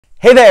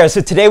Hey there, so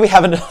today we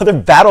have another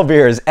Battle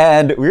Beers,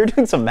 and we're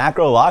doing some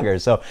macro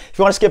lagers. So if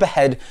you want to skip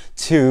ahead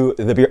to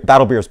the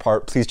Battle Beers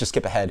part, please just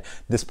skip ahead.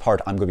 This part,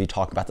 I'm going to be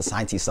talking about the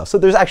sciencey stuff. So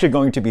there's actually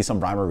going to be some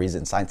rhyme or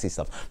reason, sciencey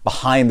stuff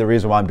behind the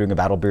reason why I'm doing a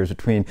Battle Beers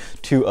between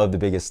two of the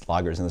biggest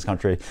lagers in this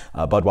country,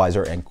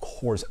 Budweiser and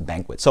Coors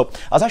Banquet. So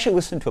I was actually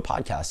listening to a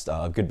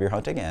podcast, Good Beer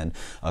Hunting, and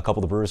a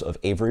couple of the brewers of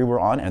Avery were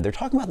on, and they're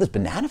talking about this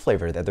banana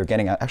flavor that they're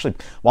getting. Actually,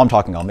 while I'm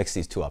talking, I'll mix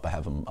these two up. I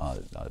have them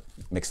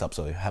mixed up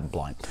so you have them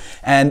blind.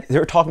 And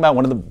they're talking about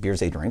one of the beers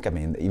they drink. I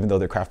mean, even though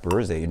they're craft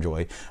brewers, they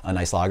enjoy a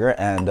nice lager,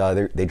 and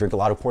they drink a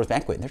lot of Coors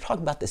Banquet. And they're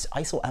talking about this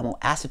isoamyl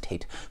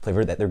acetate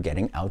flavor that they're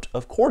getting out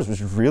of Coors,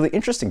 which is really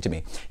interesting to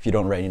me. If you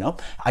don't already know,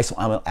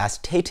 isoamyl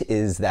acetate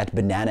is that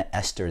banana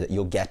ester that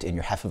you'll get in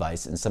your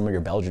Hefeweizen and some of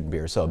your Belgian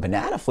beers. So a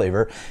banana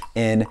flavor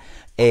in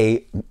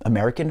a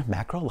American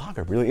macro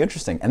lager, really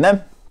interesting. And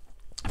then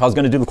if I was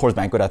going to do the Coors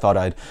Banquet, I thought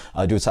I'd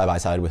do it side by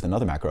side with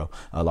another macro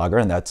lager,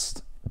 and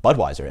that's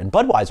Budweiser. And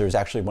Budweiser is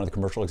actually one of the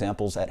commercial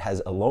examples that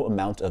has a low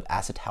amount of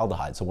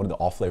acetaldehyde. So one of the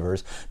off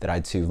flavors that I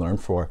had to learn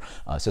for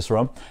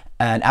Cicero.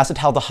 And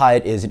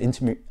acetaldehyde is an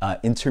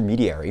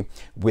intermediary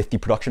with the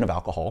production of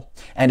alcohol.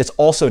 And it's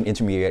also an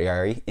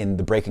intermediary in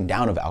the breaking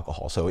down of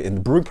alcohol. So in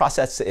the brewing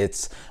process,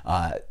 it's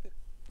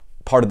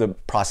part of the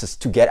process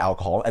to get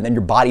alcohol. And then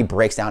your body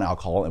breaks down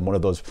alcohol. And one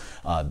of those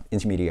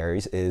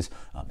intermediaries is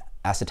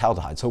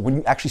acetaldehyde. So when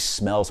you actually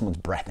smell someone's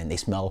breath and they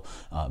smell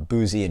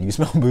boozy, and you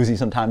smell boozy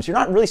sometimes, you're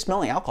not really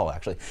smelling alcohol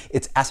actually.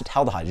 It's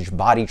acetaldehyde. It's your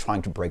body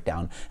trying to break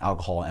down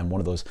alcohol, and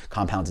one of those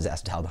compounds is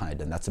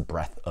acetaldehyde, and that's the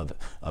breath of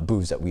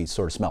booze that we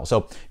sort of smell.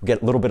 So you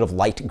get a little bit of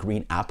light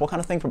green apple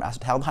kind of thing from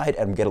acetaldehyde,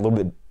 and we get a little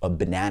bit of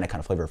banana kind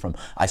of flavor from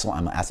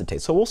isoamyl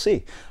acetate. So we'll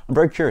see. I'm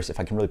very curious if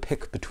I can really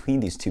pick between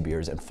these two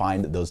beers and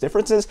find those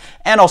differences.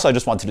 And also I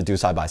just wanted to do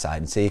side by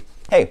side and see,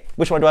 hey,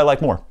 which one do I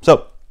like more?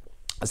 So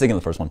let's dig into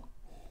the first one.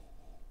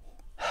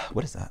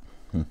 What is that?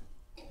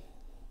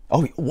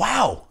 Oh,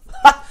 wow.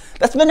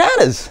 That's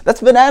bananas.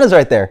 That's bananas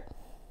right there.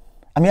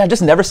 I mean, I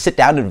just never sit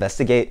down and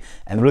investigate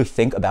and really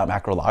think about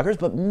macro lagers,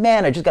 but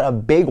man, I just got a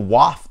big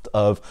waft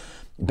of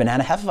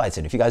banana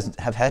Hefeweizen. If you guys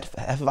have had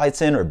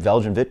Hefeweizen or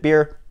Belgian Wit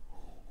beer,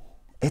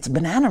 it's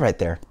banana right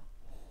there.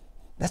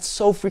 That's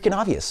so freaking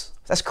obvious.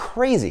 That's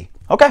crazy.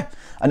 Okay,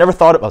 I never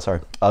thought of, oh, sorry,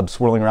 I'm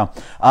swirling around.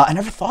 I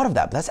never thought of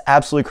that, but that's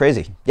absolutely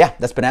crazy. Yeah,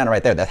 that's banana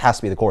right there. That has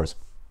to be the Coors.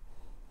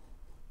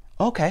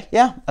 Okay,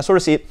 yeah, I sort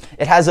of see it.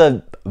 It has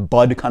a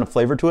bud kind of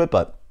flavor to it,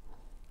 but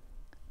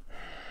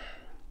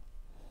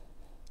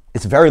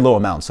it's very low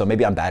amount, so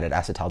maybe I'm bad at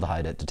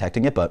acetaldehyde at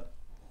detecting it, but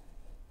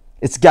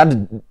it's got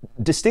a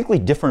distinctly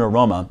different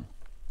aroma.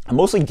 I'm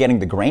mostly getting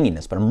the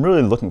graininess, but I'm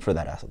really looking for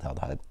that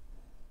acetaldehyde.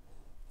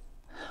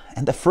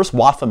 And the first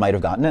waft I might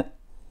have gotten it.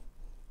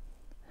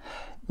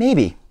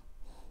 Maybe.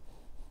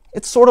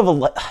 It's sort of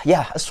a,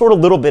 yeah, a sort of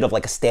little bit of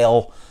like a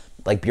stale,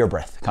 like beer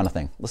breath kind of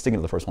thing. Let's dig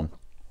into the first one.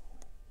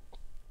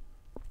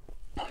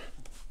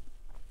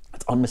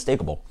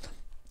 Unmistakable.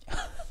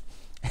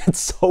 It's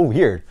so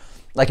weird.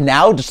 Like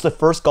now, just the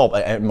first gulp,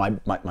 and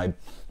my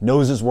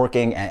nose is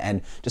working,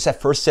 and just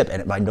that first sip,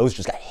 and my nose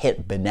just got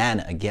hit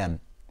banana again.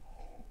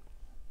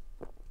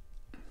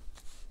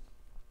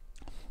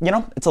 You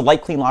know, it's a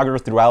light, clean lager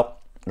throughout.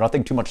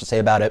 Nothing too much to say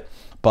about it,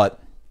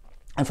 but,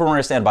 and from what I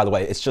understand, by the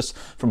way, it's just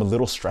from a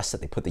little stress that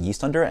they put the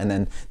yeast under, and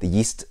then the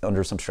yeast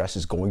under some stress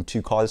is going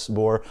to cause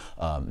more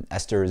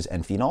esters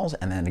and phenols,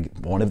 and then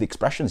one of the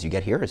expressions you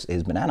get here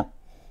is banana.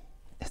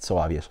 It's so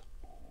obvious.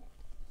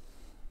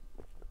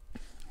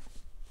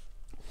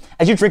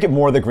 As you drink it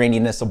more, the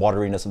graininess, the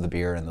wateriness of the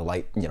beer and the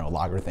light, you know,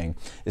 lager thing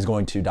is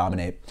going to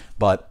dominate.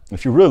 But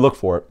if you really look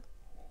for it,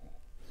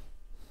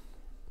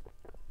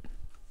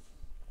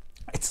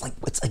 it's like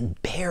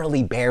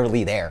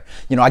barely there.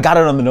 You know, I got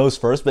it on the nose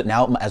first, but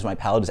now as my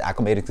palate is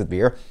acclimated to the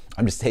beer,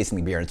 I'm just tasting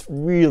the beer. It's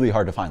really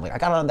hard to find. Like I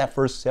got it on that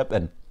first sip,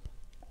 and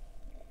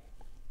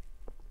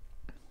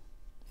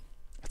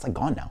it's like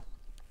gone now.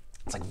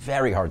 It's like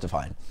very hard to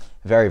find.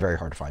 Very, very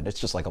hard to find. It's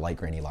just like a light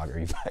grainy lager.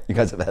 You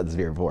guys have had this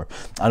beer before.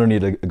 I don't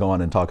need to go on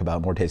and talk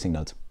about more tasting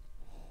notes.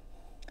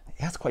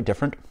 Yeah, it's quite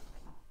different.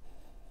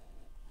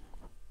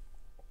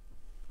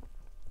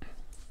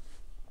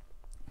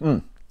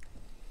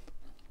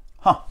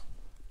 Huh.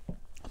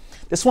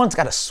 This one's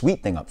got a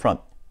sweet thing up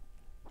front.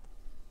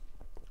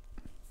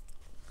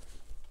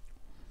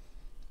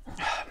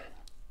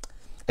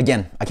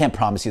 Again, I can't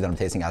promise you that I'm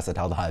tasting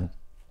acetaldehyde.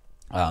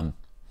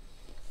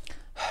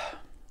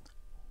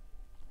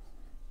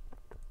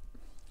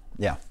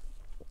 Yeah,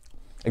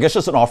 I guess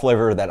just an off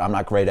flavor that I'm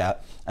not great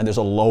at, and there's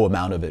a low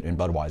amount of it in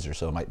Budweiser,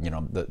 so my, you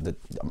know,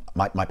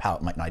 my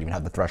palate might not even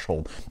have the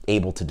threshold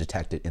able to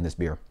detect it in this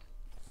beer.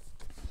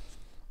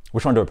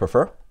 Which one do I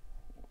prefer?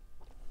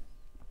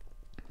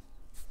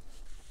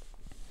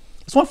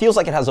 This one feels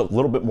like it has a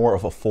little bit more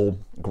of a full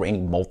grainy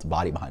malt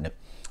body behind it,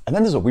 and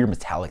then there's a weird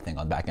metallic thing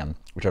on the back end,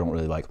 which I don't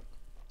really like.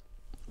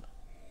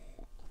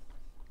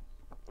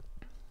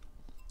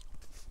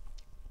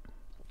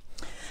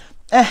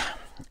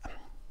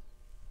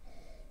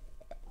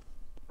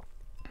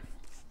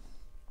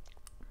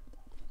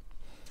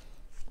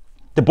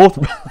 They're both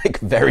like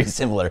very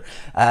similar.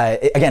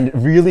 Again,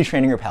 really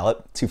training your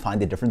palate to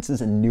find the differences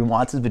and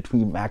nuances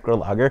between macro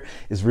lager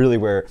is really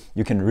where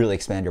you can really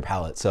expand your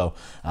palate. So,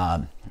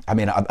 I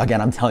mean, again,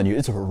 I'm telling you,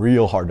 it's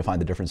real hard to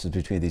find the differences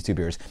between these two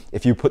beers.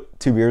 If you put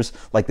two beers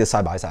like this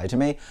side by side to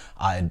me,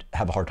 I'd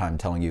have a hard time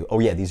telling you, oh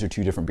yeah, these are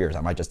two different beers.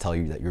 I might just tell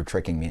you that you're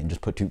tricking me and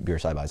just put two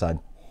beers side by side.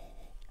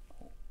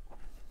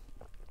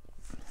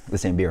 The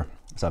same beer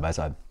side by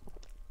side.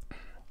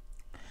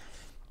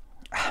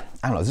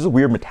 I don't know, this is a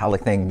weird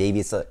metallic thing.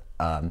 Maybe it's a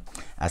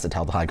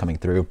acetaldehyde coming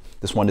through.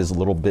 This one is a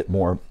little bit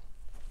more,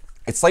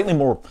 it's slightly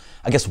more,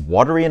 I guess,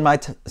 watery in my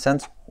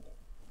sense.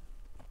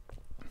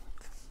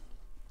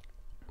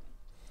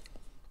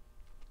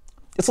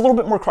 It's a little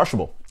bit more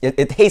crushable.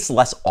 It tastes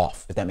less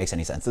off, if that makes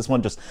any sense. This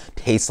one just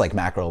tastes like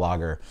macro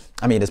lager.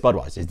 I mean, it's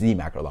Budweiser, it's the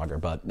macro lager,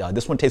 but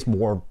this one tastes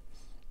more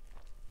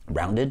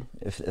rounded,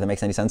 if that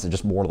makes any sense. It's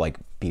just more like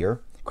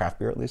beer, craft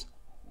beer at least.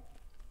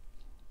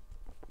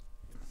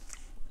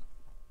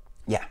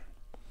 Yeah,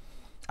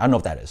 I don't know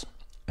what that is.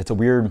 It's a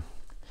weird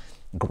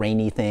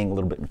grainy thing, a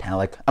little bit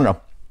metallic. I don't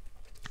know.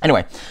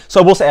 Anyway,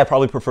 so I will say I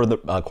probably prefer the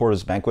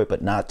Coors Banquet,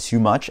 but not too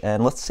much.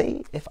 And let's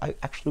see if I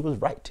actually was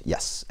right.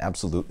 Yes,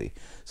 absolutely.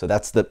 So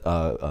that's the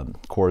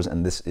Coors,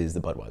 and this is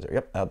the Budweiser.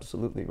 Yep,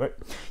 absolutely right.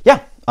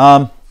 Yeah,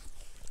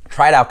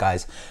 try it out,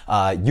 guys.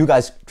 You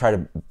guys try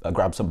to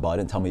grab some Bud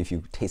and tell me if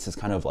you taste this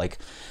kind of like,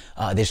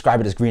 they describe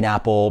it as green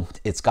apple.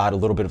 It's got a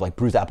little bit of like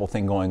bruised apple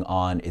thing going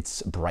on.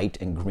 It's bright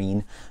and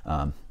green.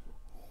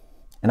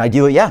 And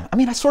ideally, yeah, I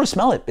mean, I sort of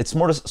smell it. It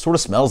sort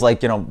of smells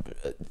like, you know,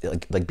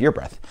 like beer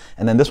breath.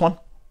 And then this one,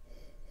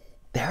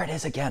 there it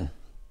is again.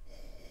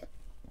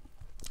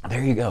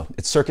 There you go.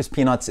 It's circus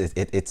peanuts.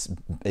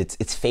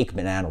 It's fake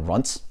banana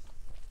runts.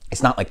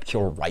 It's not like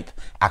pure ripe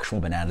actual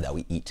banana that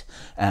we eat.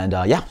 And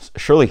yeah,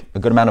 surely a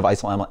good amount of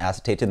isoamyl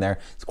acetate in there.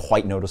 It's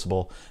quite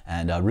noticeable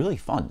and really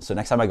fun. So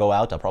next time I go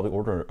out, I'll probably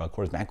order a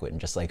Coors Banquet and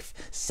just like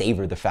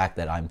savor the fact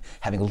that I'm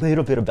having a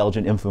little bit of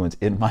Belgian influence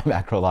in my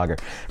macro lager.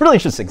 Really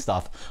interesting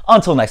stuff.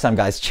 Until next time,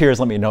 guys, cheers.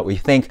 Let me know what you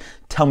think.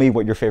 Tell me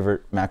what your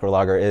favorite macro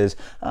lager is.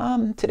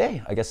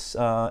 Today, I guess,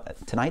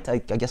 tonight, I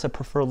guess I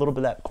prefer a little bit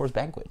of that Coors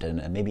Banquet.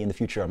 And maybe in the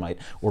future, I might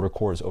order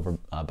Coors over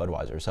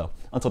Budweiser. So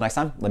until next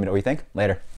time, let me know what you think. Later.